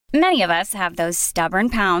Many of us have those stubborn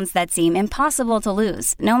pounds that seem impossible to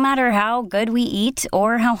lose, no matter how good we eat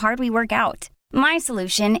or how hard we work out. My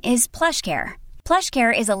solution is PlushCare.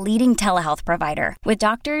 PlushCare is a leading telehealth provider with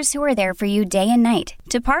doctors who are there for you day and night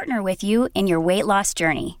to partner with you in your weight loss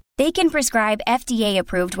journey. They can prescribe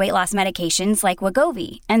FDA-approved weight loss medications like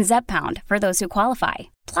Wegovy and Zepbound for those who qualify.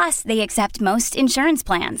 Plus, they accept most insurance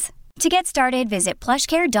plans. To get started, visit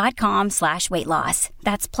plushcare.com/weightloss.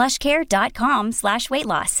 That's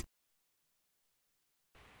plushcare.com/weightloss.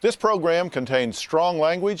 This program contains strong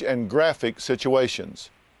language and graphic situations.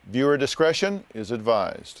 Viewer discretion is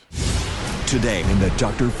advised. Today in the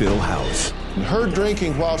Dr. Phil house. Her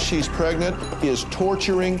drinking while she's pregnant is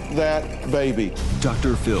torturing that baby.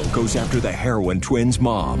 Dr. Phil goes after the heroin twins'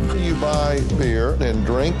 mom. You buy beer and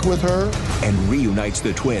drink with her? And reunites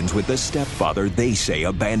the twins with the stepfather they say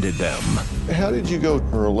abandoned them. How did you go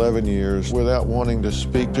for 11 years without wanting to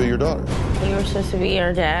speak to your daughter? You were supposed to be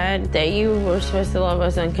our dad, that you were supposed to love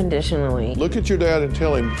us unconditionally. Look at your dad and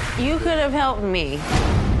tell him, you could have helped me.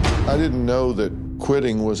 I didn't know that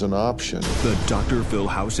quitting was an option. The Dr. Phil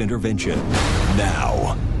house intervention.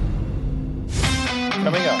 Now.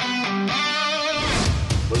 Coming up.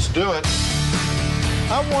 Let's do it.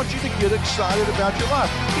 I want you to get excited about your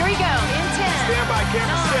life. Here we go. In 10. Stand by,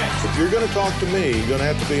 camera 6. If you're going to talk to me, you're going to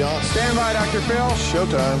have to be honest. Stand by, Dr. Phil.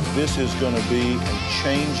 Showtime. This is going to be a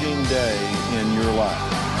changing day in your life.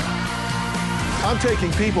 I'm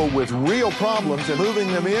taking people with real problems and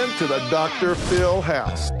moving them into the Dr. Phil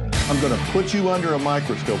house. I'm going to put you under a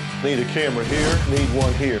microscope. Need a camera here, need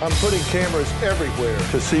one here. I'm putting cameras everywhere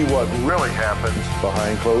to see what really happens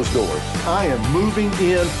behind closed doors. I am moving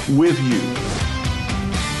in with you.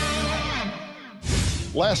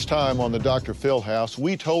 Last time on the Dr. Phil house,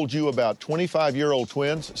 we told you about 25-year-old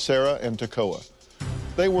twins, Sarah and Tekoa.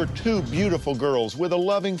 They were two beautiful girls with a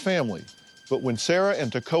loving family. But when Sarah and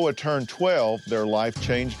Tekoa turned 12, their life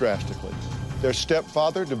changed drastically. Their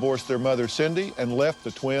stepfather divorced their mother, Cindy, and left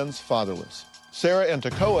the twins fatherless. Sarah and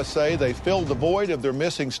Tekoa say they filled the void of their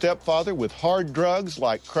missing stepfather with hard drugs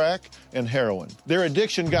like crack and heroin. Their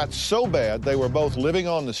addiction got so bad they were both living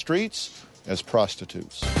on the streets as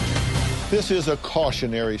prostitutes. This is a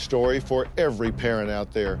cautionary story for every parent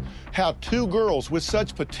out there. How two girls with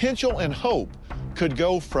such potential and hope could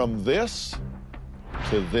go from this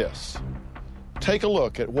to this. Take a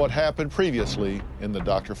look at what happened previously in the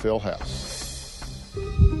Dr. Phil house.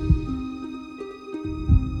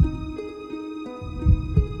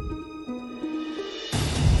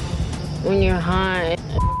 When you're high,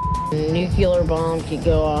 a nuclear bomb could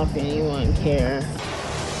go off and you wouldn't care.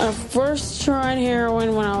 I first tried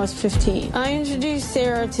heroin when I was 15. I introduced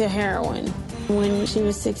Sarah to heroin when she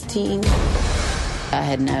was 16. I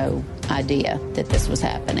had no idea that this was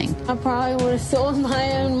happening. I probably would have sold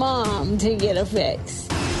my own mom to get a fix.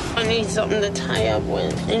 I need something to tie up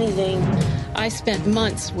with, anything. I spent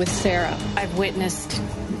months with Sarah. I've witnessed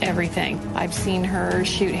everything. I've seen her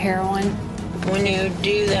shoot heroin. When you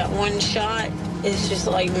do that one shot, it's just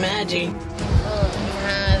like magic.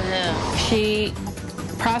 She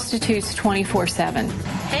prostitutes 24/7.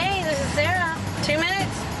 Hey, this is Sarah. 2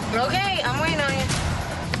 minutes? Okay, I'm waiting on you.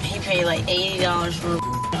 He paid like $80 for a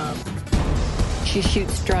job. She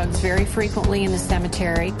shoots drugs very frequently in the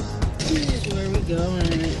cemetery. This is where we go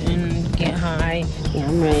and get high. Yeah,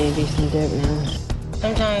 I'm ready to do some dope now.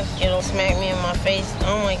 Sometimes it'll smack me in my face.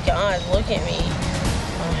 Oh my God, look at me.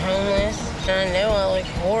 I'm homeless. I know I look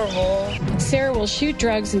horrible. Sarah will shoot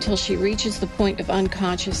drugs until she reaches the point of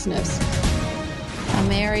unconsciousness. I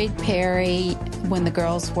married Perry when the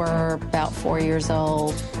girls were about 4 years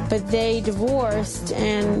old. But they divorced,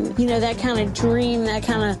 and, you know, that kind of dream, that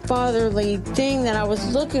kind of fatherly thing that I was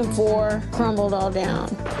looking for crumbled all down.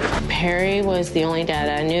 Perry was the only dad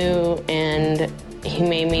I knew, and he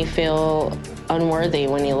made me feel unworthy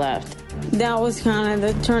when he left. That was kind of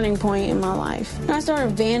the turning point in my life. I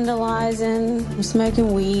started vandalizing,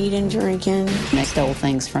 smoking weed and drinking. They stole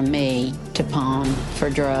things from me to pawn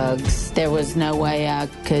for drugs. There was no way I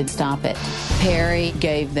could stop it. Perry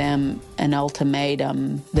gave them an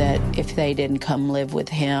ultimatum that if they didn't come live with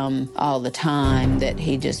him all the time, that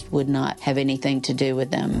he just would not have anything to do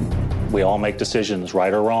with them. We all make decisions,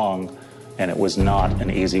 right or wrong, and it was not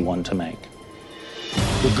an easy one to make.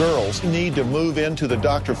 The girls need to move into the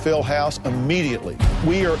Dr. Phil house immediately.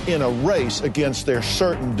 We are in a race against their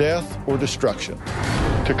certain death or destruction.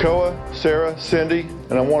 Tekoa, Sarah, Cindy,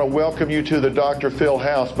 and I want to welcome you to the Dr. Phil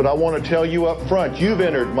house, but I want to tell you up front, you've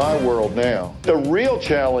entered my world now. The real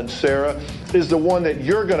challenge, Sarah, is the one that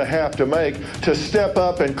you're going to have to make to step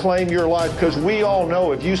up and claim your life, because we all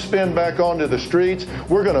know if you spin back onto the streets,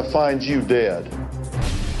 we're going to find you dead.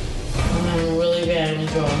 I'm really bad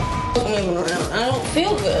withdrawal. Moving around. I don't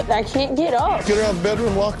feel good. I can't get up. Get her out of the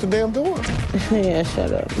bedroom, lock the damn door. Yeah,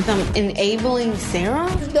 shut up. I'm enabling Sarah?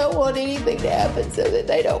 I don't want anything to happen so that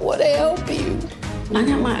they don't want to help you. I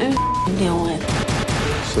got my own to deal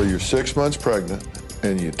with. So you're 6 months pregnant,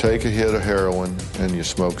 and you take a hit of heroin, and you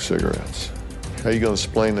smoke cigarettes. How you going to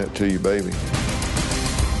explain that to your baby?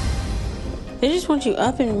 They just want you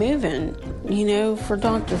up and moving, you know, for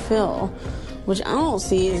Dr. Phil, which I don't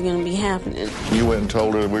see is going to be happening. You went and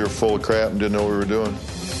told her that we were full of crap and didn't know what we were doing.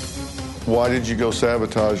 Why did you go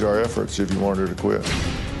sabotage our efforts if you wanted her to quit?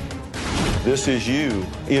 This is you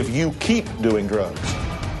if you keep doing drugs.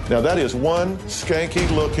 Now, that is one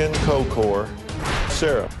skanky-looking co-core.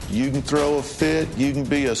 Sarah, you can throw a fit, you can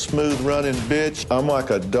be a smooth-running bitch. I'm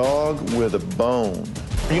like a dog with a bone.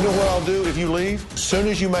 You know what I'll do if you leave? As soon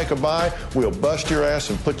as you make a buy, we'll bust your ass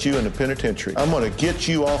and put you in the penitentiary. I'm going to get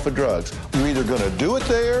you off of drugs. You're either going to do it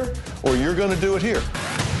there or you're going to do it here.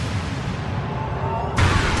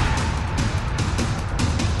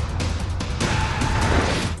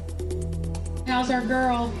 How's our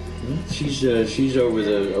girl? She's over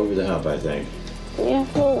the hump, I think. Yeah, I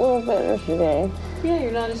feel a little better today. Yeah,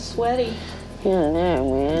 you're not as sweaty. Yeah, I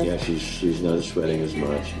know, man. Yeah, she's not sweating as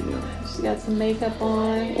much. You know. She's got some makeup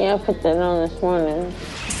on. Yeah, I put that on this morning.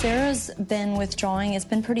 Sarah's been withdrawing. It's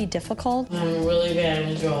been pretty difficult. I'm really bad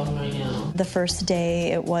withdrawal right now. The first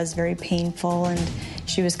day it was very painful and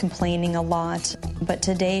she was complaining a lot. But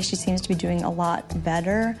today she seems to be doing a lot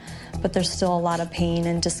better, but there's still a lot of pain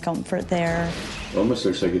and discomfort there. Almost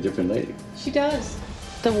looks like a different lady. She does.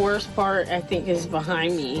 The worst part, I think, is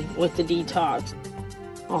behind me with the detox.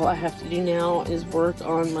 All I have to do now is work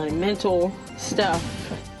on my mental stuff.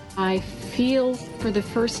 I feel for the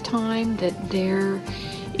first time that there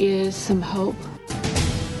is some hope.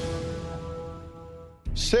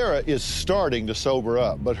 Sarah is starting to sober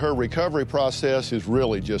up, but her recovery process is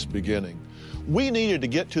really just beginning. We needed to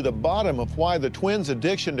get to the bottom of why the twins'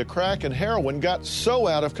 addiction to crack and heroin got so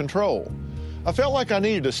out of control. I felt like I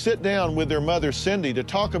needed to sit down with their mother, Cindy, to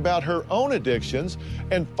talk about her own addictions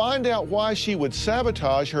and find out why she would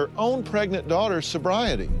sabotage her own pregnant daughter's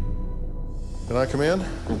sobriety. Can I come in?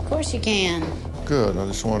 Of course you can. Good. I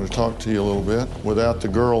just wanted to talk to you a little bit without the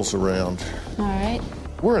girls around. All right.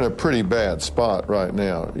 We're in a pretty bad spot right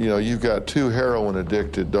now. You know, you've got 2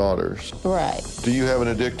 heroin-addicted daughters. Right. Do you have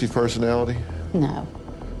an addictive personality? No.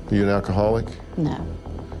 Are you an alcoholic? No.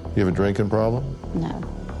 You have a drinking problem? No.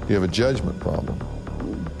 You have a judgment problem?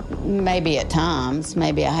 Maybe at times.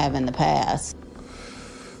 Maybe I have in the past.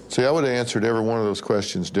 See, I would have answered every one of those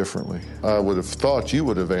questions differently. I would have thought you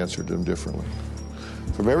would have answered them differently.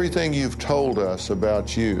 From everything you've told us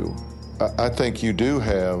about you, I think you do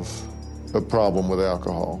have a problem with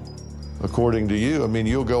alcohol. According to you, I mean,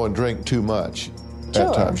 you'll go and drink too much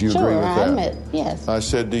at times. You agree with that? I admit, yes. I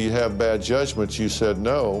said, do you have bad judgments? You said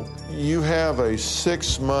no. You have a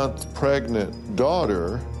 6-month pregnant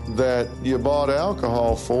daughter that you bought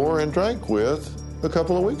alcohol for and drank with a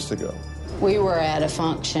couple of weeks ago. We were at a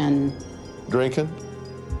function. Drinking?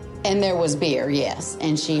 And there was beer, yes.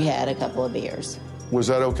 And she had a couple of beers. Was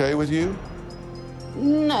that okay with you?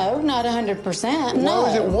 No, not 100%. No.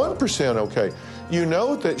 Why was it 1% okay? You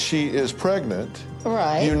know that she is pregnant.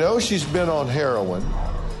 Right. You know she's been on heroin.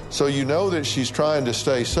 So you know that she's trying to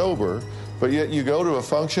stay sober, but yet you go to a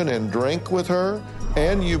function and drink with her,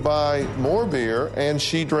 and you buy more beer, and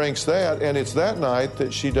she drinks that, and it's that night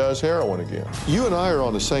that she does heroin again. You and I are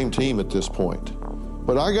on the same team at this point.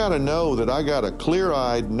 But I got to know that I got a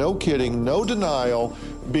clear-eyed, no kidding, no denial,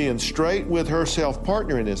 being straight with her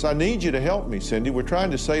self-partner in this. I need you to help me, Cindy. We're trying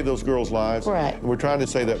to save those girls' lives. Right. And we're trying to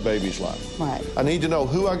save that baby's life. Right. I need to know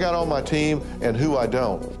who I got on my team and who I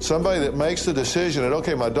don't. Somebody that makes the decision that,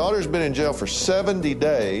 okay, my daughter's been in jail for 70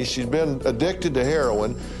 days. She's been addicted to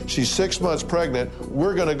heroin. She's 6 months pregnant.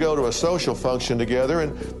 We're going to go to a social function together,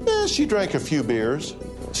 and she drank a few beers.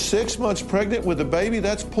 6 months pregnant with a baby,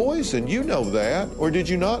 that's poison. You know that, or did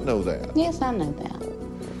you not know that? Yes, I know that.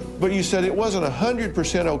 But you said it wasn't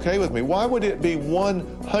 100% okay with me. Why would it be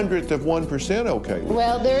 1/100th of 1% okay with me?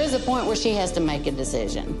 Well, there is a point where she has to make a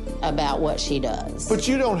decision about what she does. But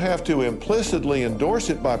you don't have to implicitly endorse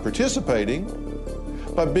it by participating,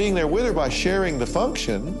 by being there with her, by sharing the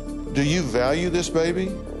function. Do you value this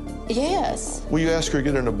baby? Yes. Will you ask her to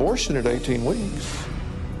get an abortion at 18 weeks?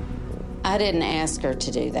 I didn't ask her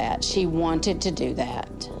to do that. She wanted to do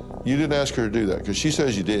that. You didn't ask her to do that because she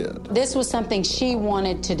says you did. This was something she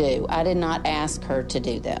wanted to do. I did not ask her to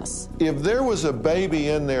do this. If there was a baby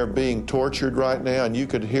in there being tortured right now and you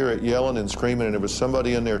could hear it yelling and screaming and there was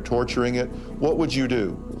somebody in there torturing it, what would you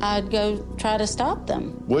do? I'd go try to stop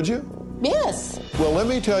them. Would you? Yes. Well, let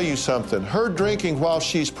me tell you something. Her drinking while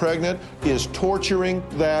she's pregnant is torturing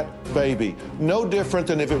that baby. No different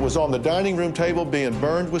than if it was on the dining room table being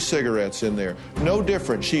burned with cigarettes in there. No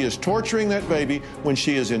different. She is torturing that baby when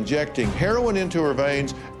she is injecting heroin into her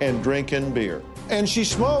veins and drinking beer. And she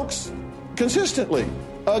smokes consistently.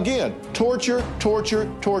 Again, torture, torture,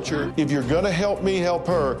 torture. If you're going to help me help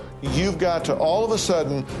her, you've got to all of a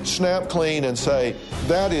sudden snap clean and say,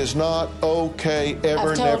 that is not okay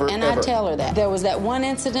ever, never, ever. I tell her that. There was that one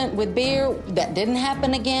incident with beer that didn't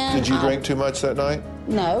happen again. Did you drink too much that night?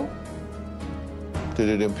 No. Did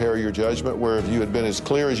it impair your judgment where if you had been as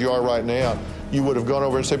clear as you are right now, you would have gone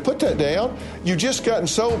over and said, put that down. You just gotten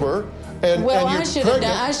sober. Well,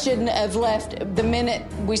 I shouldn't have left the minute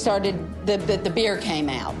we started, the beer came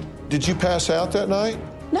out. Did you pass out that night?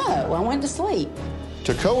 No, I went to sleep.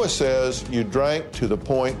 Tekoa says you drank to the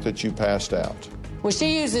point that you passed out. Well,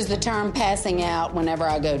 she uses the term passing out whenever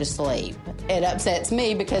I go to sleep. It upsets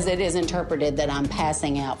me because it is interpreted that I'm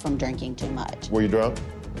passing out from drinking too much. Were you drunk?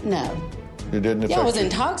 No. It didn't affect you? I was you?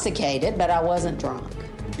 Intoxicated, but I wasn't drunk.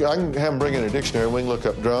 I can have them bring in a dictionary. We can look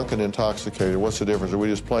up drunk and intoxicated. What's the difference? Are we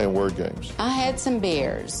just playing word games? I had some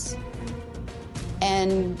beers,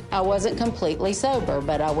 and I wasn't completely sober,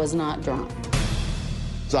 but I was not drunk.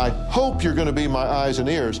 I hope you're going to be my eyes and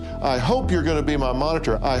ears. I hope you're going to be my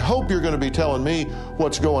monitor. I hope you're going to be telling me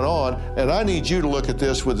what's going on, and I need you to look at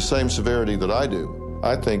this with the same severity that I do.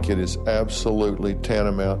 I think it is absolutely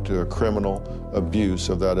tantamount to a criminal abuse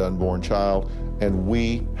of that unborn child, and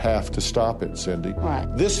we have to stop it, Cindy. Right.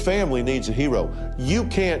 This family needs a hero. You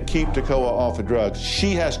can't keep Tekoa off of drugs.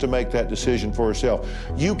 She has to make that decision for herself.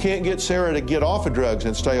 You can't get Sarah to get off of drugs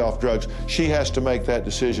and stay off drugs. She has to make that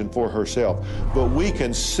decision for herself. But we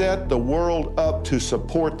can set the world up to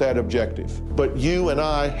support that objective. But you and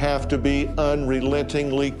I have to be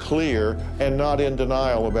unrelentingly clear and not in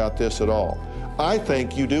denial about this at all. I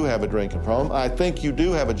think you do have a drinking problem. I think you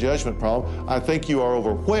do have a judgment problem. I think you are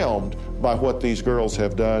overwhelmed by what these girls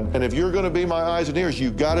have done. And if you're going to be my eyes and ears,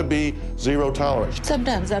 you've got to be zero tolerance.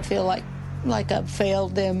 Sometimes I feel like I've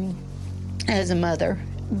failed them as a mother,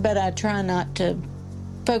 but I try not to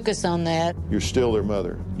focus on that. You're still their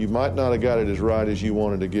mother. You might not have got it as right as you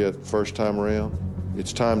wanted to get first time around.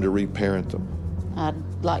 It's time to reparent them. I'd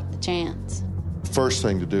like the chance. First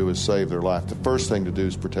thing to do is save their life. The first thing to do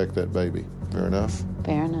is protect that baby. Fair enough?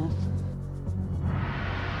 Fair enough.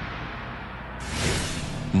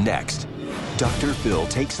 Next, Dr. Phil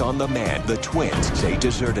takes on the man the twins say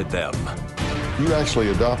deserted them. You actually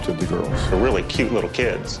adopted the girls. They're really cute little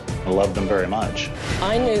kids. I love them very much.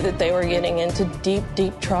 I knew that they were getting into deep,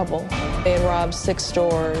 deep trouble. They had robbed 6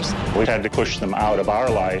 stores. We had to push them out of our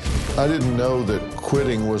life. I didn't know that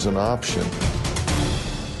quitting was an option.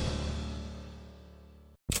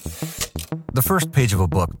 The first page of a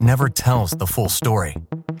book never tells the full story.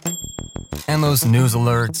 And those news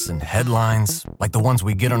alerts and headlines, like the ones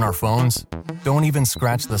we get on our phones, don't even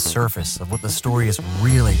scratch the surface of what the story is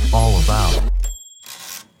really all about.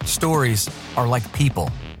 Stories are like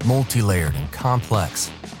people, multi-layered and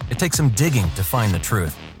complex. It takes some digging to find the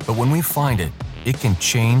truth, but when we find it, it can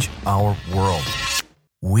change our world.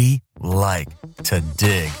 We like to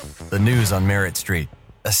dig. The news on Merritt Street.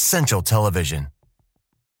 Essential television.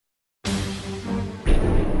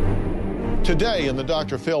 Today in the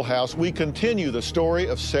Dr. Phil house, we continue the story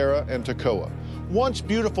of Sarah and Tekoa. Once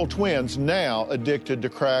beautiful twins, now addicted to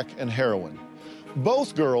crack and heroin.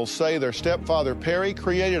 Both girls say their stepfather Perry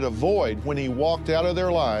created a void when he walked out of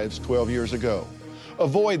their lives 12 years ago. A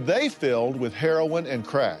void they filled with heroin and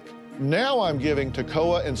crack. Now I'm giving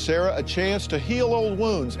Tekoa and Sarah a chance to heal old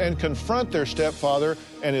wounds and confront their stepfather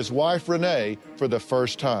and his wife Renee for the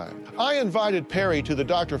first time. I invited Perry to the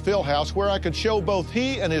Dr. Phil house where I could show both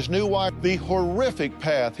he and his new wife the horrific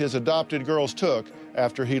path his adopted girls took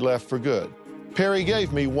after he left for good. Perry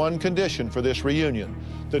gave me one condition for this reunion.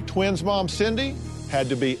 The twins' mom, Cindy, had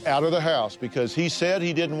to be out of the house because he said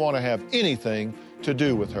he didn't want to have anything to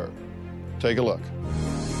do with her. Take a look.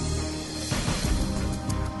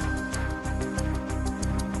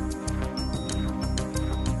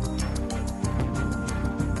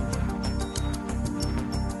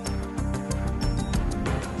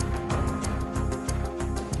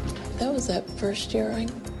 That was that first year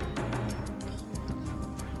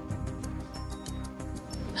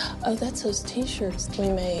Oh, that's those T-shirts we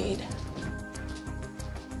made.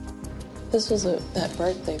 This was that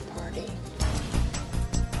birthday party.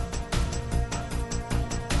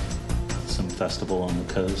 Some festival on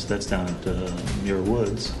the coast. That's down at Muir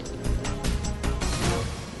Woods.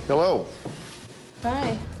 Hello.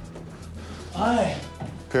 Hi. Hi.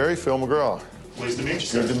 Perry, Phil McGraw. Pleased to meet you,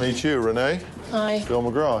 sir. Good to meet you, Renee. Hi. Bill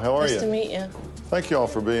McGraw, how are you? Nice to meet you. Thank you all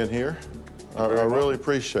for being here. I really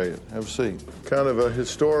appreciate it. Have a seat. Kind of a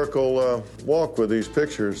historical walk with these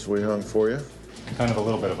pictures we hung for you. Kind of a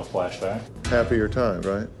little bit of a flashback. Happier time,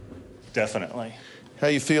 right? Definitely. How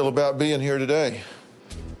you feel about being here today?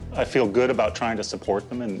 I feel good about trying to support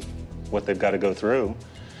them and what they've got to go through.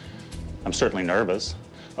 I'm certainly nervous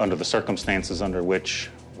under the circumstances under which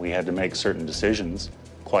we had to make certain decisions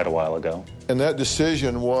quite a while ago. And that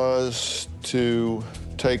decision was to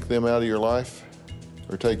take them out of your life?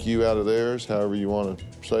 Or take you out of theirs, however you want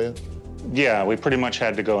to say it? Yeah, we pretty much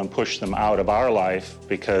had to go and push them out of our life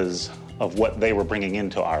because of what they were bringing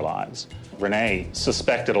into our lives. Renee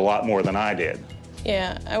suspected a lot more than I did.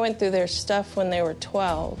 Yeah, I went through their stuff when they were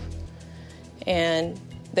 12, and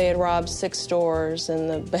they had robbed 6 stores, and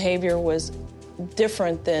the behavior was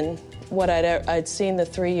different than what I'd seen the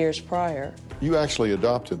 3 years prior. You actually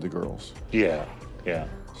adopted the girls? Yeah.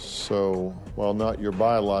 So, while not your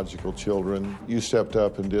biological children, you stepped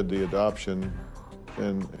up and did the adoption,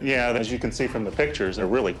 and... Yeah, as you can see from the pictures, they're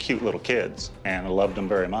really cute little kids, and I loved them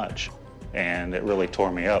very much. And it really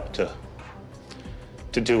tore me up to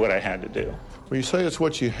do what I had to do. Well, you say it's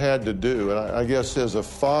what you had to do, and I guess as a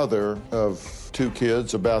father of 2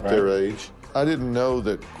 kids about their age, I didn't know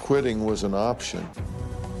that quitting was an option.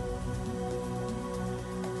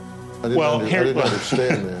 I didn't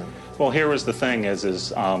understand that. Well, here was the thing is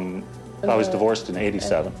I was divorced in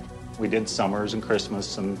 '87. We did summers and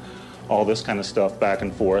Christmas and all this kind of stuff back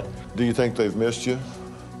and forth. Do you think they've missed you?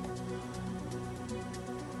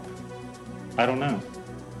 I don't know.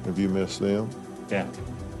 Have you missed them? Yeah.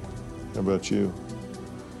 How about you?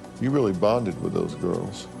 You really bonded with those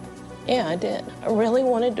girls. Yeah, I did. I really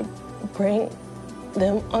wanted to bring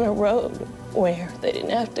them on a road where they didn't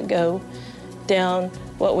have to go down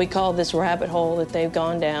what we call this rabbit hole that they've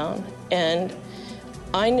gone down. And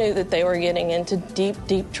I knew that they were getting into deep,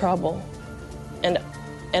 deep trouble. And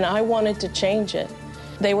I wanted to change it.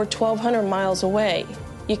 They were 1,200 miles away.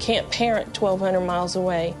 You can't parent 1,200 miles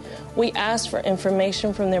away. We asked for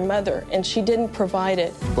information from their mother, and she didn't provide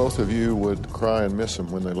it. Both of you would cry and miss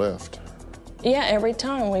them when they left. Yeah, every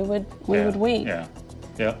time we would weep.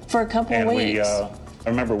 Yeah. For a couple of weeks. I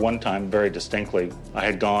remember one time very distinctly, I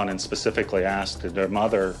had gone and specifically asked their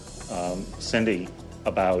mother, Cindy,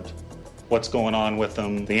 about what's going on with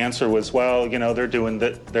them. The answer was, well, you know, they're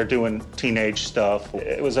doing teenage stuff.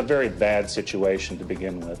 It was a very bad situation to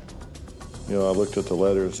begin with. You know, I looked at the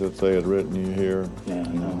letters that they had written you here. Yeah, I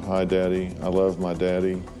know. Hi, Daddy. I love my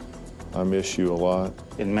daddy. I miss you a lot.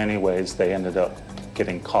 In many ways, they ended up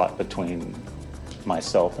getting caught between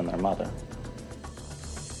myself and their mother.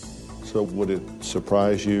 So would it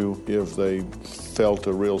surprise you if they felt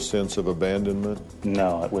a real sense of abandonment?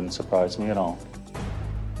 No, it wouldn't surprise me at all.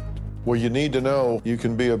 Well, you need to know you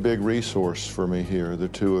can be a big resource for me here, the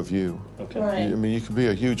 2 of you. Okay. Right. I mean, you can be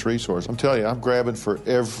a huge resource. I'm telling you, I'm grabbing for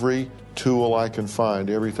every tool I can find,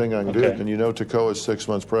 everything I can do. And you know Takoa's 6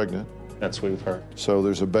 months pregnant. That's what we've heard. So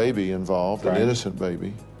there's a baby involved, an innocent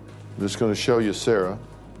baby. I'm just going to show you Sarah,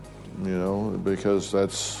 you know, because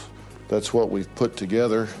that's what we've put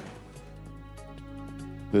together.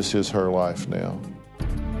 This is her life now.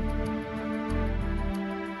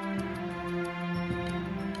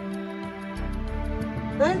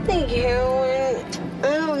 I think heroin,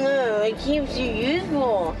 I don't know, it keeps you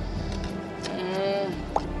youthful.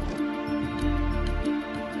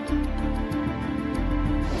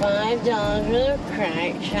 $5 worth of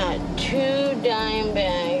crack, shot 2 dime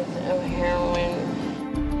bags of heroin.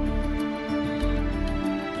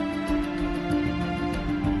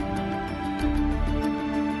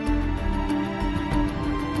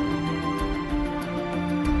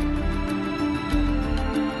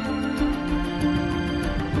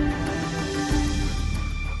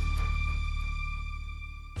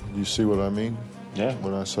 You see what I mean? Yeah.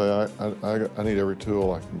 When I say I need every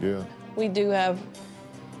tool I can get. We do have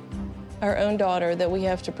our own daughter that we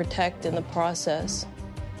have to protect in the process.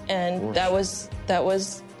 And that was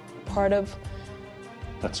part of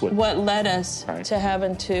what led us to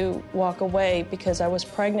having to walk away, because I was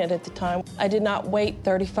pregnant at the time. I did not wait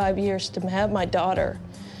 35 years to have my daughter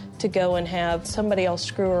to go and have somebody else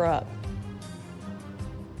screw her up.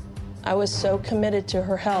 I was so committed to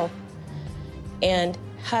her health, and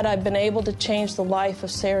had I been able to change the life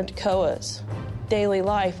of Sarah and Takoa's daily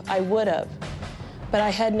life, I would have. But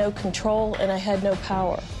I had no control and I had no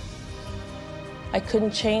power. I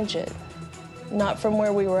couldn't change it, not from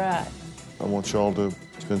where we were at. I want y'all to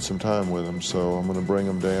spend some time with them, so I'm going to bring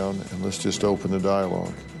them down and let's just open the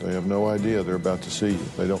dialogue. They have no idea they're about to see you.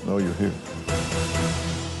 They don't know you're here.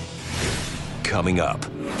 Coming up,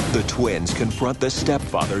 The twins confront the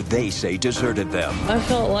stepfather they say deserted them. I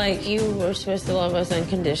felt like you were supposed to love us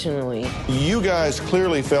unconditionally. You guys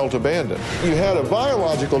clearly felt abandoned. You had a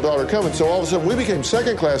biological daughter coming, so all of a sudden we became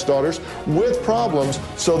second-class daughters with problems,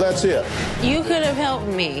 so that's it. You could have helped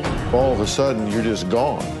me. All of a sudden, you're just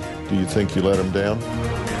gone. Do you think you let them down?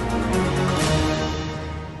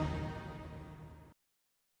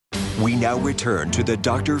 We now return to the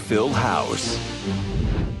Dr. Phil house.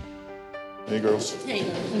 Hey, girls. Hey.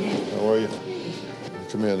 How are you?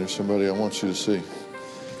 Come in. There's somebody I want you to see.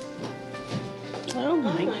 Oh,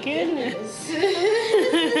 my goodness.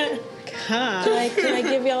 God. Can I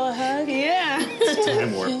give y'all a hug? Yeah. It's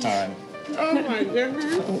time warp time. Oh, my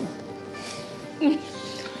goodness.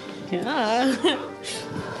 God.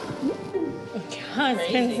 God,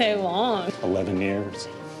 it's been so long. 11 years.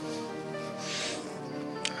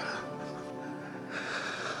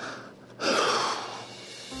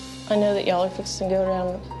 I know that y'all are fixing to go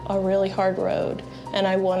down a really hard road, and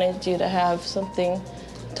I wanted you to have something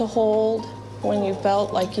to hold when you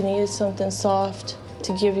felt like you needed something soft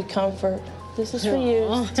to give you comfort. This is for you,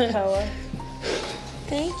 Tekoa.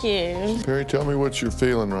 Thank you. Perry, tell me what you're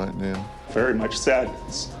feeling right now. Very much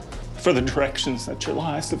sadness for the directions that your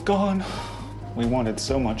lives have gone. We wanted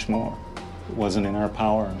so much more. It wasn't in our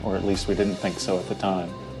power, or at least we didn't think so at the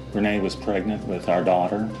time. Renee was pregnant with our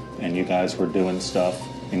daughter, and you guys were doing stuff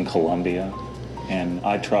in Colombia, and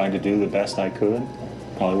I tried to do the best I could.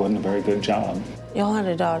 Probably wasn't a very good job. Y'all had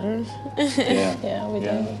a daughter? Yeah. Yeah, we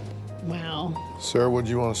did. Wow. Sarah, what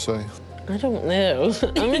do you want to say? I don't know.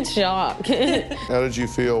 I'm in shock. How did you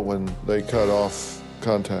feel when they cut off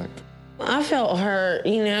contact? I felt hurt,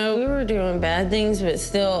 you know. We were doing bad things, but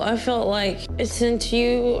still, I felt like since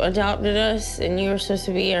you adopted us and you were supposed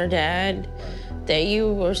to be our dad, that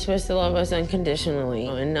you were supposed to love us unconditionally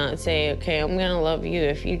and not say, okay, I'm gonna love you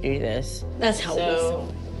if you do this. That's how we saw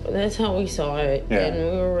it. That's how we saw it, Yeah. and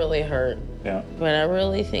we were really hurt. Yeah. But I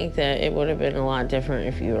really think that it would have been a lot different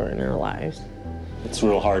if you were in our lives. It's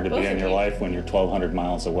real hard to be in your life when you're 1,200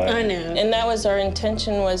 miles away. I know. And that was our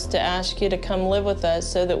intention, was to ask you to come live with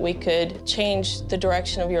us so that we could change the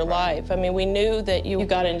direction of your life. I mean, we knew that you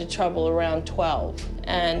got into trouble around 12,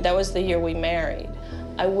 and that was the year we married.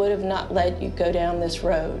 I would have not let you go down this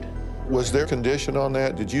road. Was there a condition on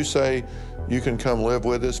that? Did you say you can come live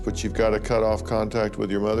with us, but you've got to cut off contact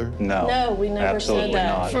with your mother? No. No, we never absolutely said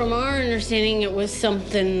that. not. From our understanding, it was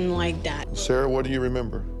something like that. Sarah, what do you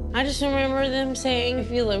remember? I just remember them saying,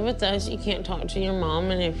 if you live with us, you can't talk to your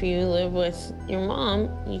mom, and if you live with your mom,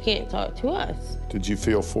 you can't talk to us. Did you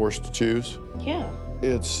feel forced to choose? Yeah.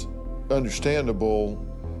 It's understandable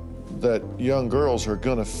that young girls are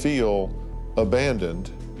going to feel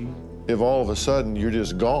abandoned if all of a sudden you're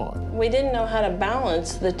just gone. We didn't know how to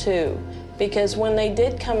balance the two, because when they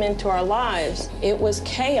did come into our lives, it was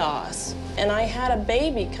chaos. And I had a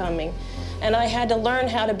baby coming, and I had to learn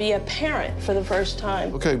how to be a parent for the first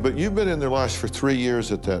time. Okay, but you've been in their lives for 3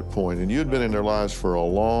 years at that point, and you'd been in their lives for a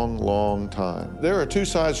long, long time. There are two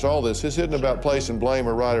sides to all this. This isn't about placing blame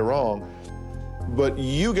or right or wrong, but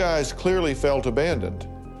you guys clearly felt abandoned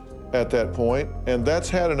at that point, and that's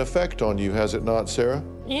had an effect on you, has it not, Sarah?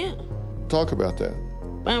 Yeah. Talk about that.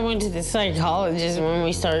 I went to the psychologist when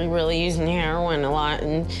we started really using heroin a lot,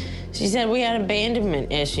 and she said we had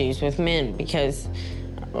abandonment issues with men because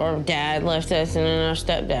our dad left us and then our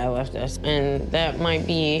stepdad left us, and that might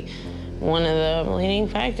be one of the leading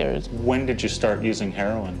factors. When did you start using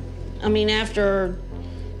heroin? I mean, after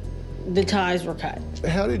the ties were cut.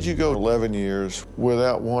 How did you go 11 years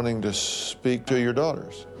without wanting to speak to your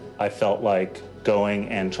daughters? I felt like going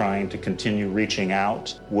and trying to continue reaching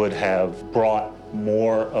out would have brought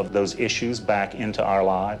more of those issues back into our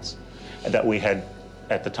lives that we had,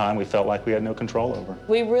 at the time, we felt like we had no control over.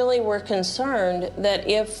 We really were concerned that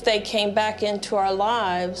if they came back into our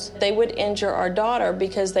lives, they would injure our daughter,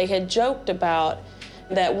 because they had joked about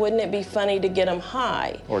that, wouldn't it be funny to get them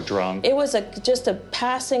high? Or drunk. It was just a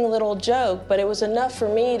passing little joke, but it was enough for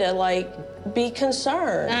me to, like, be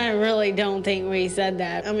concerned. I really don't think we said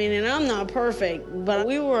that. I mean, and I'm not perfect, but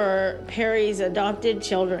we were Perry's adopted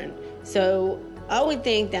children. So I would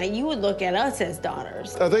think that you would look at us as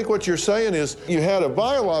daughters. I think what you're saying is you had a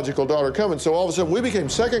biological daughter coming, so all of a sudden we became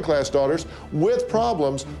second-class daughters with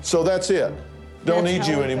problems, so that's it. Don't need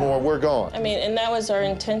you anymore, we're gone. I mean, and that was our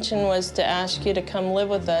intention, was to ask you to come live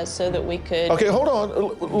with us so that we could... Okay, hold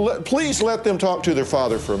on. Please let them talk to their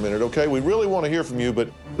father for a minute, okay? We really want to hear from you, but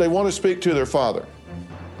they want to speak to their father.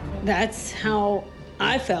 That's how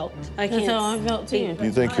I felt. That's how I felt too. Do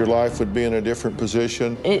you think your life would be in a different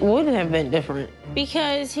position? It would have been different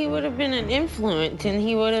because he would have been an influence and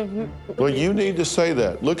he would have... Well, you need to say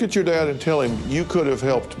that. Look at your dad and tell him, you could have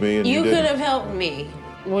helped me and you didn't. You could have helped me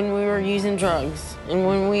when we were using drugs and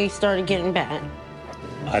when we started getting bad.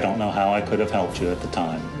 I don't know how I could have helped you at the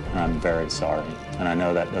time, and I'm very sorry. And I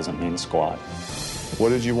know that doesn't mean squat. What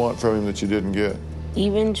did you want from him that you didn't get?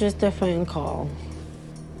 Even just a phone call.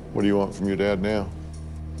 What do you want from your dad now?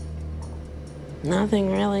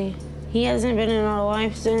 Nothing really. He hasn't been in our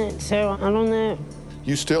life since, so I don't know.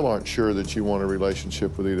 You still aren't sure that you want a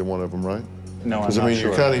relationship with either one of them, right? No, I'm not sure. Because, sure.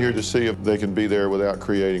 You're kind of here to see if they can be there without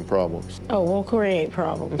creating problems. Oh, we'll create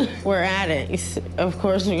problems. We're addicts. Of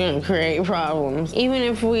course we're going to create problems. Even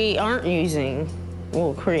if we aren't using,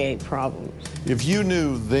 we'll create problems. If you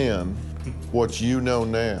knew then what you know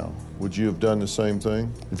now, would you have done the same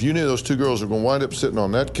thing? If you knew those two girls were going to wind up sitting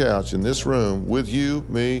on that couch in this room with you,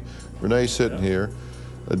 me, Renee sitting here,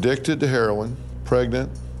 addicted to heroin, pregnant,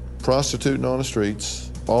 prostituting on the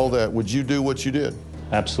streets, all that, would you do what you did?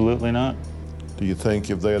 Absolutely not. Do you think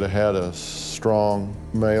if they had had a strong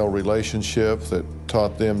male relationship that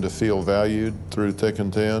taught them to feel valued through thick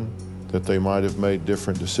and thin, that they might have made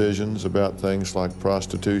different decisions about things like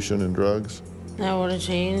prostitution and drugs? That would have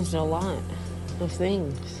changed a lot of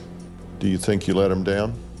things. Do you think you let them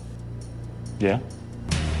down? Yeah.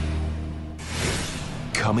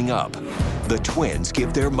 Coming up, the twins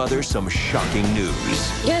give their mother some shocking news.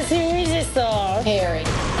 Guess who we just saw? Harry.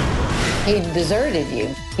 He deserted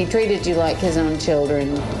you. He treated you like his own children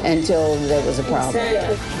until there was a problem.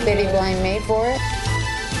 Exactly. Did he blame me for it?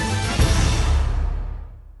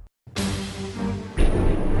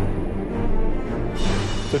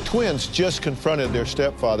 The twins just confronted their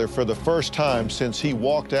stepfather for the first time since he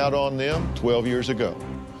walked out on them 12 years ago.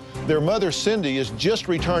 Their mother, Cindy, is just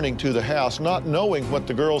returning to the house, not knowing what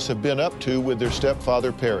the girls have been up to with their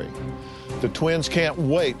stepfather, Perry. The twins can't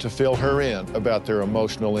wait to fill her in about their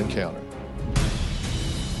emotional encounter.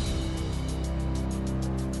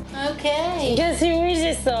 Okay. Guess who we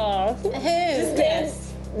just saw? Who? Just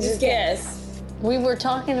guess. Just guess. We were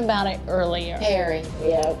talking about it earlier. Harry.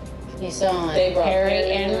 Yep. You saw him. They brought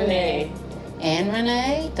Harry and Renee. And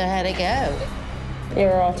Renee? So how'd it go? They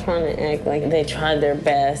were all trying to act like they tried their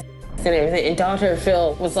best and everything. And Dr.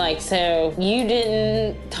 Phil was like, so you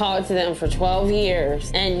didn't talk to them for 12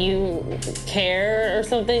 years and you care or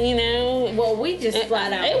something, you know? Well, we just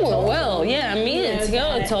flat out. It went well, yeah. Me and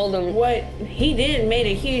Scott told them. What he did made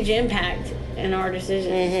a huge impact in our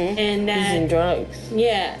decision. Mm-hmm. And that. Using drugs.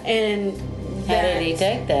 Yeah, and. How did he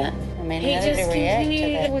take that? I mean, He how did just he react to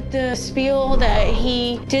continued that? with the spiel that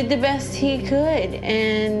he did the best he could,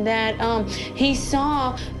 and that he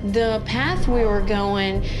saw the path we were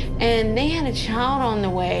going, and they had a child on the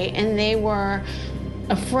way, and they were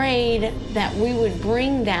afraid that we would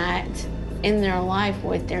bring that in their life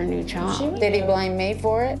with their new child. Did he blame me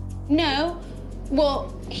for it? No.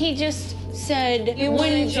 Well, he just said You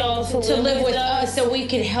wanted y'all to live with us so we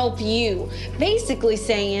could help you. Basically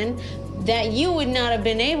saying that you would not have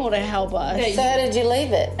been able to help us. So how did you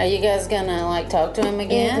leave it? Are you guys gonna like talk to him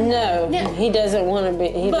again? No, he doesn't want to be.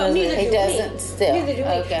 He doesn't still. Neither do we.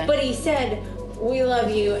 Okay. But he said, we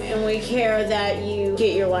love you and we care that you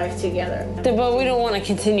get your life together. But we don't want to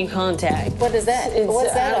continue contact. What is that?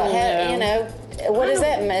 What's that? I don't know. What does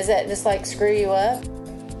that mean? Is that just like screw you up?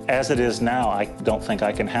 As it is now, I don't think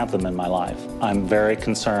I can have them in my life. I'm very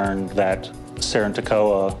concerned that Sarah and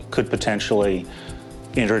Tekoa could potentially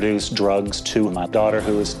introduce drugs to my daughter,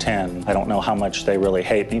 who is 10. I don't know how much they really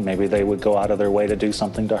hate me. Maybe they would go out of their way to do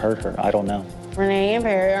something to hurt her. I don't know. Renee and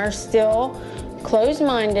Perry are still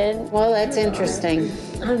closed-minded. Well, that's interesting.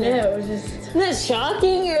 I know. Isn't that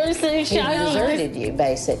shocking or so He shocking? deserted you,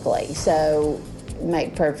 basically. So it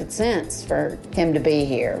made perfect sense for him to be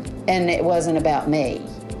here. And it wasn't about me.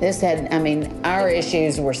 Our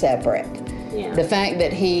issues were separate. Yeah. The fact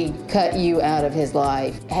that he cut you out of his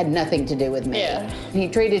life had nothing to do with me. Yeah. He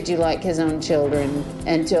treated you like his own children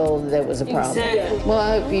until there was a problem. Exactly. Well,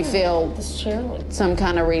 I hope you feel It's true. some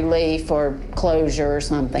kind of relief or closure or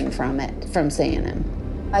something from it, from seeing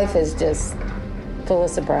him. Life is just full of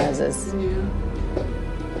surprises.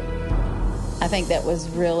 I think that was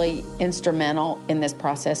really instrumental in this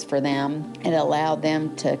process for them. It allowed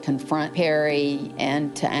them to confront Perry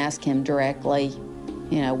and to ask him directly,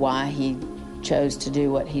 why he chose to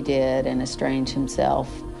do what he did and estrange himself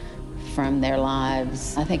from their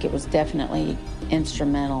lives. I think it was definitely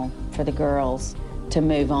instrumental for the girls to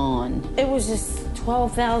move on. It was just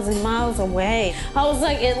 12,000 miles away. I was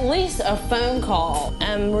like, at least a phone call.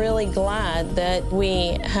 I'm really glad that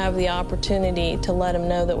we have the opportunity to let them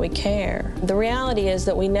know that we care. The reality is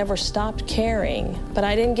that we never stopped caring, but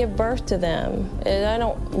I didn't give birth to them. And I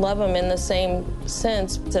don't love them in the same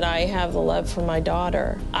sense that I have the love for my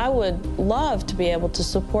daughter. I would love to be able to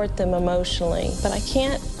support them emotionally, but I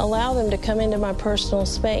can't allow them to come into my personal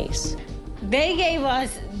space. They gave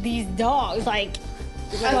us these dogs, like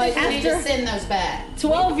I think we need to send those back.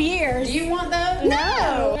 12 years. Do you want those?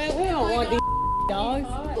 No. We don't want these dogs.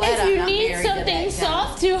 If you need something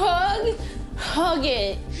soft to hug, hug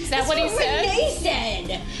it. Is that what he said? Renee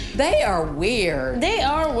said. They are weird. They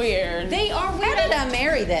are weird. They are weird. How did I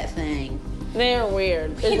marry that thing? They are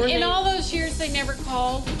weird. In all those years, they never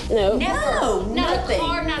called? No. No, Not nothing. a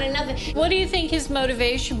card, not a nothing. What do you think his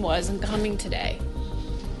motivation was in coming today?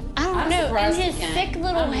 I don't know. In his sick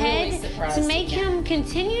little head, to make him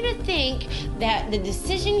continue to think that the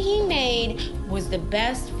decision he made was the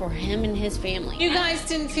best for him and his family. You guys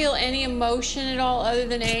didn't feel any emotion at all other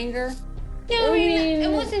than anger? No,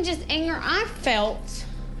 it wasn't just anger. I felt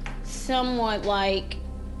somewhat like,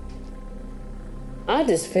 I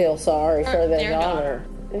just feel sorry for their daughter.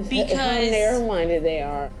 Because how narrow-minded they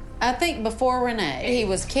are. I think before Renee, he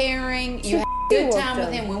was caring. You had a good time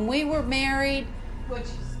with him. When we were married,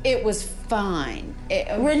 it was fine.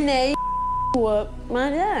 Renee whooped my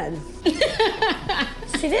dad.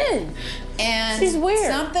 She did. And she's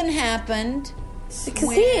weird. Something happened.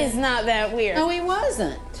 Because he is not that weird. No, he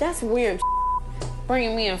wasn't. That's weird.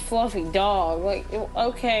 Bringing me a fluffy dog. Like,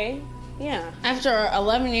 okay, yeah. After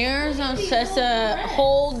 11 years, I'm supposed to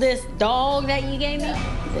hold this dog that you gave me?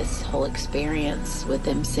 This whole experience with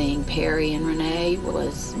them seeing Perry and Renee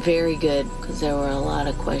was very good because there were a lot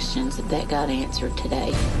of questions that got answered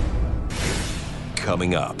today.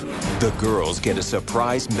 Coming up, the girls get a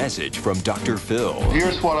surprise message from Dr. Phil.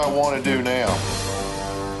 Here's what I want to do now.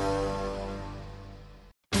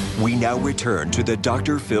 We now return to the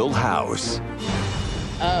Dr. Phil house.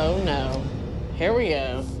 Oh, no. Here we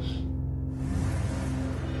go.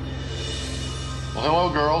 Well,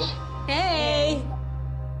 hello, girls. Hey.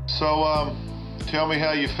 So, tell me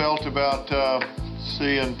how you felt about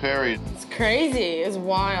seeing Perry. It's crazy. It's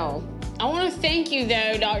wild. I want to thank you,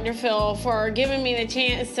 though, Dr. Phil, for giving me the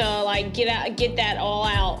chance to, like, get that all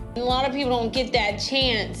out. A lot of people don't get that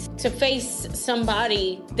chance to face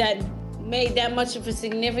somebody that made that much of a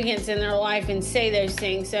significance in their life and say those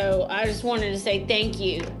things. So I just wanted to say thank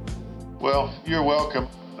you. Well, you're welcome.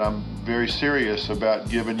 I'm very serious about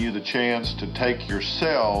giving you the chance to take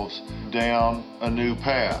yourselves down a new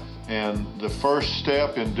path. And the first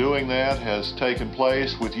step in doing that has taken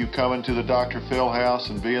place with you coming to the Dr. Phil house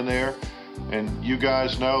and being there. And you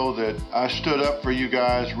guys know that I stood up for you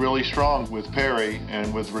guys really strong with Perry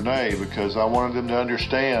and with Renee because I wanted them to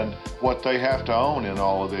understand what they have to own in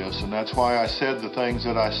all of this. And that's why I said the things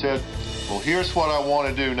that I said. Well, here's what I want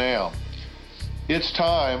to do now. It's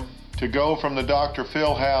time to go from the Dr.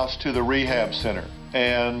 Phil house to the rehab center.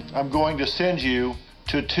 And I'm going to send you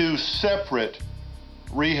to 2 separate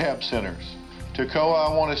rehab centers. Tacoa,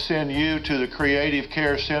 I want to send you to the Creative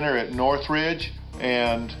Care Center at Northridge.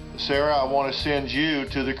 And Sarah, I want to send you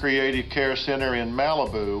to the Creative Care Center in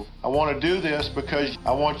Malibu. I want to do this because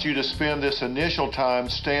I want you to spend this initial time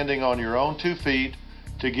standing on your own 2 feet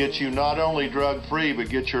to get you not only drug-free, but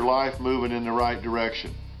get your life moving in the right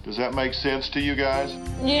direction. Does that make sense to you guys?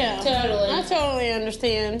 Yeah, totally. I totally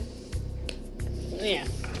understand. Yeah.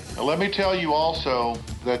 Now, let me tell you also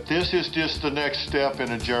that this is just the next step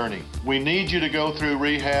in a journey. We need you to go through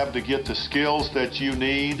rehab to get the skills that you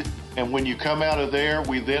need. And when you come out of there,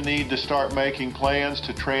 we then need to start making plans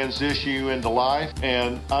to transition you into life.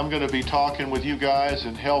 And I'm going to be talking with you guys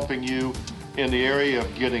and helping you in the area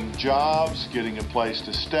of getting jobs, getting a place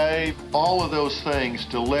to stay, all of those things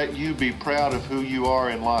to let you be proud of who you are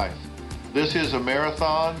in life. This is a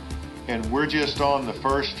marathon, and we're just on the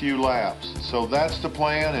first few laps. So that's the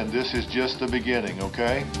plan, and this is just the beginning,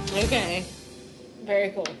 okay? Okay. Very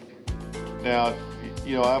cool. Now,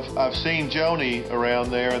 you know, I've seen Joni around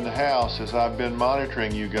there in the house as I've been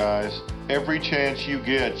monitoring you guys. Every chance you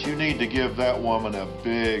get, you need to give that woman a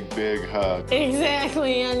big, big hug.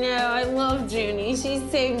 Exactly, I know. I love Junie. She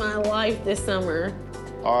saved my life this summer.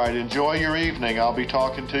 All right, enjoy your evening. I'll be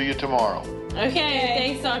talking to you tomorrow. Okay,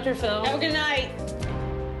 thanks, Dr. Phil. Have a good night.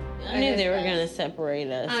 I knew they were going to separate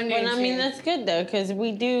us. I knew But I mean, too. that's good, though, because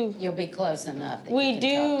we do... You'll be close enough. That We you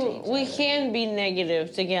can talk to each we other. can be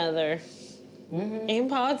negative together. And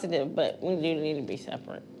positive, but we do need to be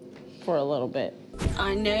separate for a little bit.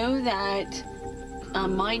 I know that I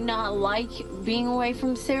might not like being away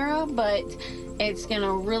from Sarah, but It's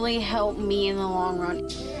gonna really help me in the long run.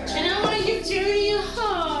 And I want to give Jody a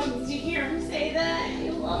hug. Did you hear him say that? He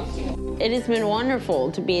loves you. It has been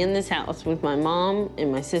wonderful to be in this house with my mom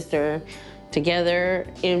and my sister together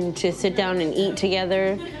and to sit down and eat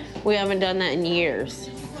together. We haven't done that in years,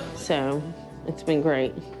 so it's been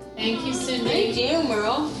great. Thank you, Cindy. Thank you,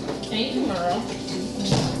 Merle. Thank you, Merle.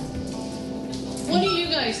 What do you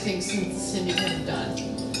guys think Cindy could have done?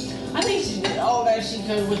 I think she did all that she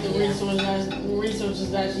could with the resources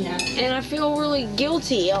that she had. And I feel really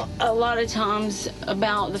guilty a lot of times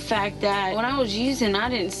about the fact that when I was using, I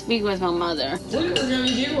didn't speak with my mother. We were going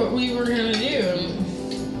to do what we were going to do.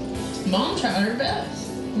 Mom tried her best.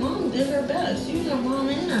 Mom did her best. She was her mom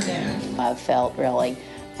and her dad. I felt really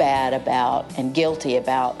bad about and guilty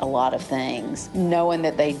about a lot of things. Knowing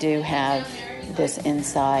that they do have this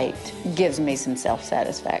insight gives me some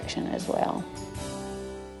self-satisfaction as well.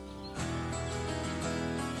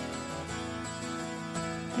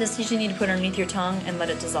 This you need to put underneath your tongue and let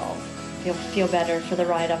it dissolve. You'll feel better for the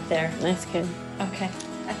ride up there. That's good. Okay.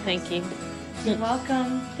 Thank you. You're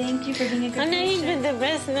welcome. Thank you for being a good patient. I know you've been the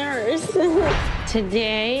best nurse.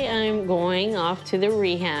 Today I'm going off to the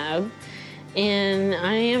rehab, and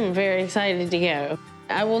I am very excited to go.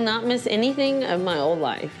 I will not miss anything of my old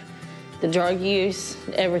life. The drug use,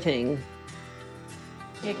 everything.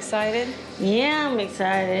 You excited? Yeah, I'm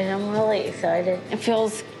excited. I'm really excited. It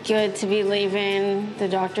feels good to be leaving the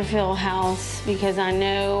Dr. Phil house because I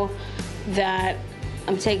know that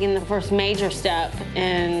I'm taking the first major step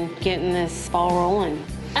in getting this ball rolling.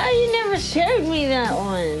 Oh, you never showed me that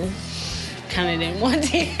one. Kind of didn't want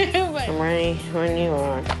to, but I'm ready when you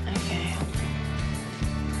are. Okay.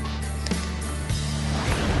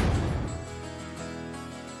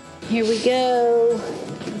 Here we go.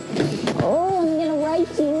 Oh, I'm gonna write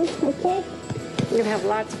you, okay? You're gonna have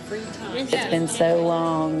lots of free time. It's been so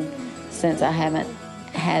long since I haven't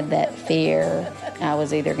had that fear. I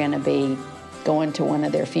was either gonna be going to one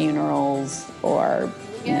of their funerals or,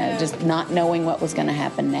 you know, just not knowing what was gonna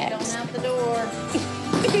happen next. Out the door.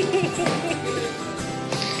 Okay,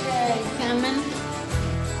 coming.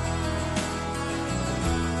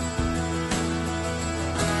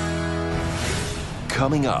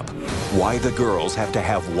 Coming up, why the girls have to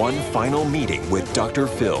have one final meeting with Dr.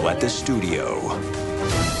 Phil at the studio.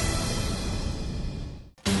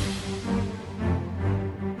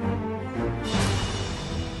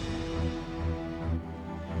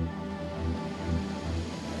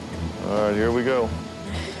 All right, here we go.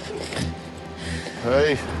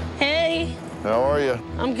 Hey. Hey. How are you?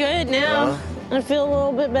 I'm good now. I feel a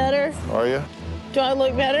little bit better. Are you? Do I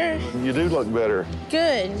look better? You do look better.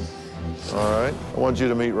 Good. All right. I want you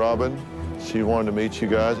to meet Robin. She wanted to meet you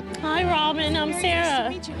guys. Hi, Robin. I'm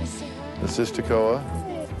Sarah. This is Tekoa.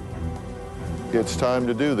 It's time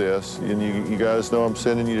to do this. And you guys know I'm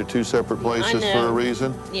sending you to two separate places for a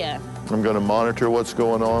reason. Yeah. I'm going to monitor what's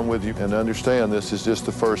going on with you and understand this is just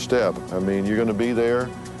the first step. I mean, you're going to be there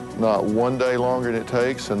not one day longer than it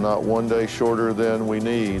takes and not one day shorter than we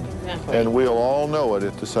need. Exactly. And we'll all know it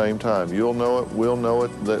at the same time. You'll know it, we'll know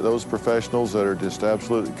it. Those professionals that are just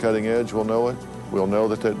absolutely cutting edge will know it. We'll know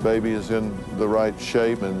that that baby is in the right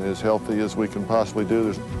shape and as healthy as we can possibly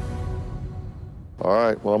do. All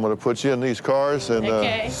right, well, I'm going to put you in these cars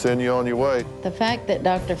and send you on your way. The fact that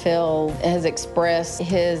Dr. Phil has expressed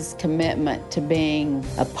his commitment to being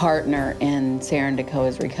a partner in Sarah and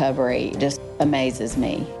Tekoa's recovery just amazes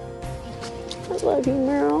me. I love you,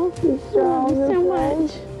 Merle. You love you so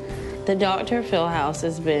much. The Dr. Phil house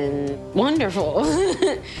has been wonderful.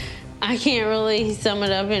 I can't really sum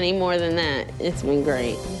it up any more than that. It's been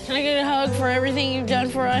great. Can I get a hug for everything you've done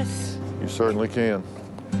for us? You certainly can.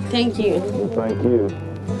 Thank you. Thank you.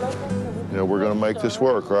 Yeah, we're going to make this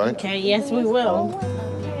work, right? Okay, yes, we will.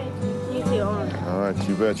 You too. All right,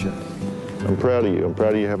 you betcha. I'm proud of you. I'm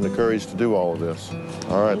proud of you having the courage to do all of this.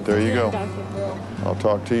 All right, there you go. I'll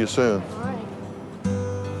talk to you soon.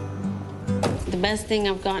 The best thing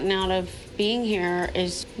I've gotten out of being here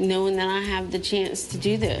is knowing that I have the chance to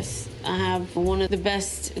do this. I have one of the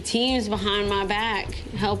best teams behind my back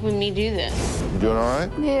helping me do this. You doing all right?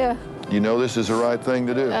 Yeah. You know this is the right thing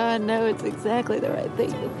to do. I know it's exactly the right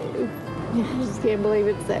thing to do. I just can't believe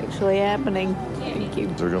it's actually happening. Thank you.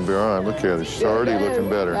 They're going to be all right. Look at her. She's already looking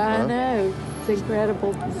better. I know. It's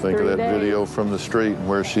incredible. Think of that video from the street and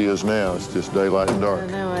where she is now. It's just daylight and dark. I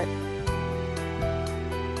know it.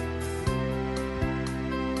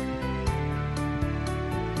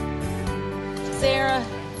 Sarah,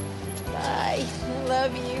 bye. I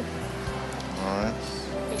love you. All right.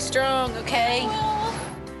 Be strong, okay?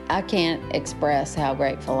 I can't express how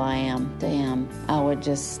grateful I am to him. I would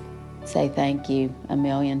just say thank you a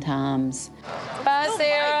million times.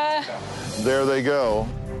 There they go.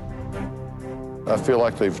 I feel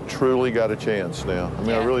like they've truly got a chance now. I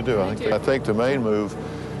mean, I really do. I think the main move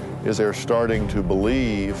is they're starting to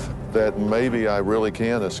believe that maybe I really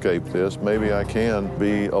can escape this. Maybe I can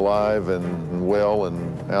be alive and well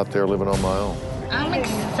and out there living on my own. I'm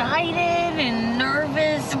excited and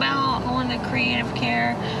nervous about going to creative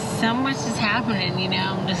care. So much is happening, you know.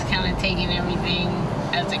 I'm just kind of taking everything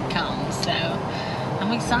as it comes. So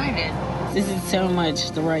I'm excited. This is so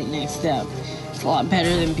much the right next step. It's a lot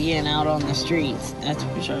better than being out on the streets, that's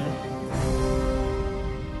for sure.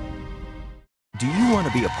 Do you want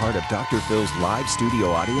to be a part of Dr. Phil's live studio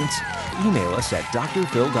audience? Email us at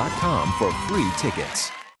drphil.com for free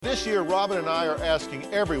tickets. This year, Robin and I are asking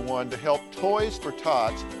everyone to help Toys for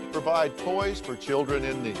Tots provide toys for children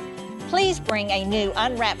in need. Please bring a new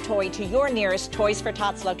unwrapped toy to your nearest Toys for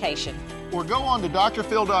Tots location. Or go on to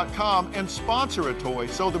drphil.com and sponsor a toy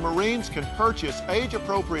so the Marines can purchase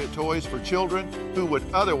age-appropriate toys for children who would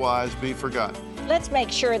otherwise be forgotten. Let's make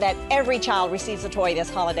sure that every child receives a toy this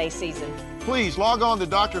holiday season. Please log on to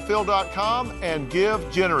drphil.com and give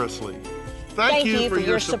generously. Thank you for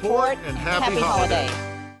your support and happy holidays.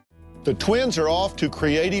 The twins are off to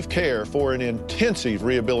Creative Care for an intensive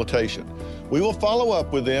rehabilitation. We will follow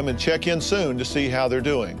up with them and check in soon to see how they're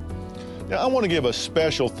doing. Now, I want to give a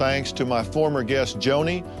special thanks to my former guest,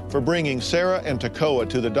 Joni, for bringing Sarah and Tekoa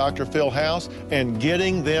to the Dr. Phil house and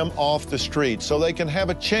getting them off the street so they can have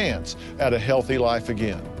a chance at a healthy life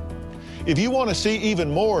again. If you want to see even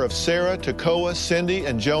more of Sarah, Tekoa, Cindy,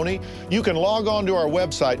 and Joni, you can log on to our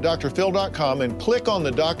website, drphil.com, and click on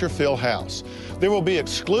the Dr. Phil house. There will be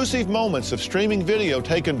exclusive moments of streaming video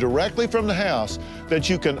taken directly from the house that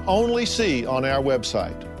you can only see on our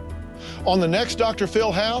website. On the next Dr.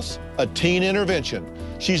 Phil house, a teen intervention.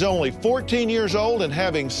 She's only 14 years old and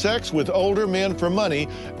having sex with older men for money,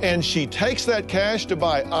 and she takes that cash to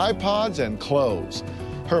buy iPods and clothes.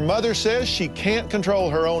 Her mother says she can't control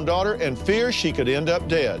her own daughter and fears she could end up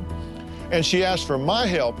dead. And she asked for my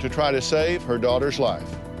help to try to save her daughter's life.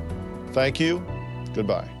 Thank you.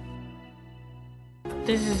 Goodbye.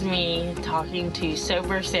 This is me talking to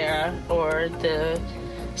Sober Sarah, or the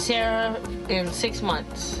Sarah in 6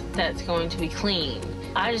 months that's going to be clean.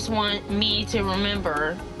 I just want me to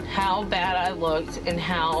remember how bad I looked and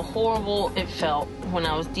how horrible it felt when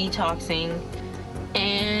I was detoxing,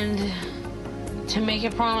 and to make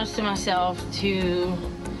a promise to myself to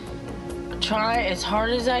try as hard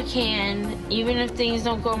as I can, even if things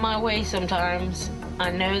don't go my way sometimes.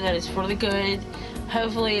 I know that it's for the good.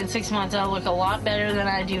 Hopefully in 6 months I'll look a lot better than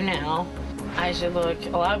I do now. I should look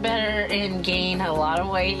a lot better and gain a lot of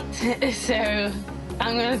weight. So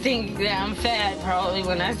I'm gonna think that I'm fat probably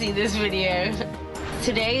when I see this video.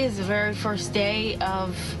 Today is the very first day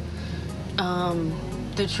of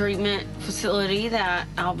the treatment facility that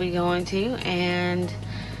I'll be going to, and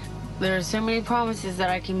there are so many promises that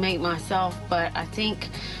I can make myself, but I think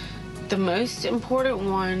the most important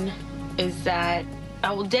one is that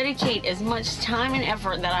I will dedicate as much time and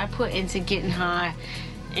effort that I put into getting high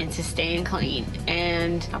into staying clean.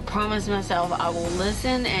 And I promise myself I will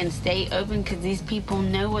listen and stay open because these people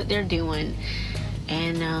know what they're doing,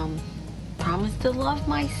 and promise to love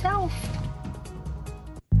myself.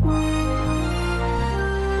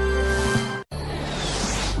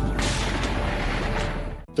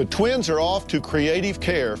 The twins are off to Creative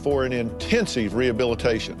Care for an intensive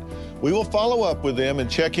rehabilitation. We will follow up with them and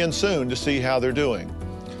check in soon to see how they're doing.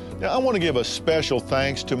 Now, I want to give a special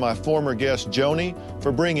thanks to my former guest, Joni,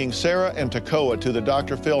 for bringing Sarah and Tekoa to the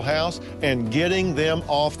Dr. Phil house and getting them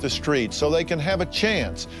off the street so they can have a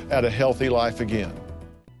chance at a healthy life again.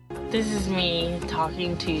 This is me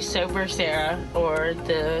talking to Sober Sarah, or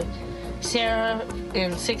the Sarah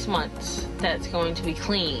in 6 months that's going to be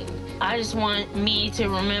clean. I just want me to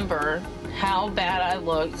remember how bad I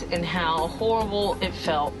looked and how horrible it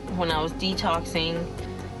felt when I was detoxing,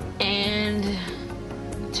 and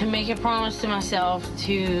to make a promise to myself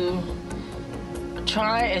to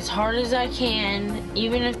try as hard as I can,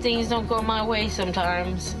 even if things don't go my way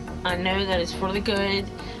sometimes. I know that it's for the good.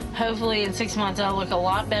 Hopefully in 6 months I'll look a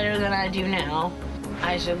lot better than I do now.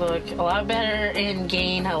 I should look a lot better and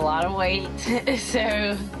gain a lot of weight.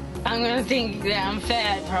 So I'm gonna think that I'm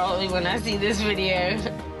fat probably when I see this video.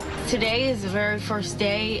 Today is the very first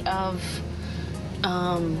day of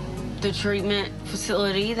the treatment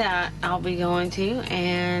facility that I'll be going to,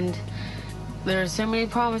 and there are so many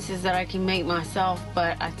promises that I can make myself,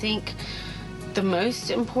 but I think the most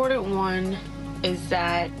important one is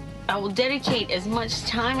that I will dedicate as much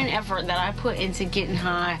time and effort that I put into getting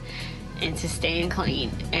high into staying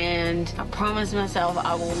clean. And I promise myself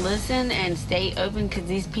I will listen and stay open because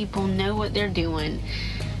these people know what they're doing,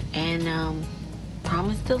 and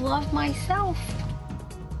promise to love myself.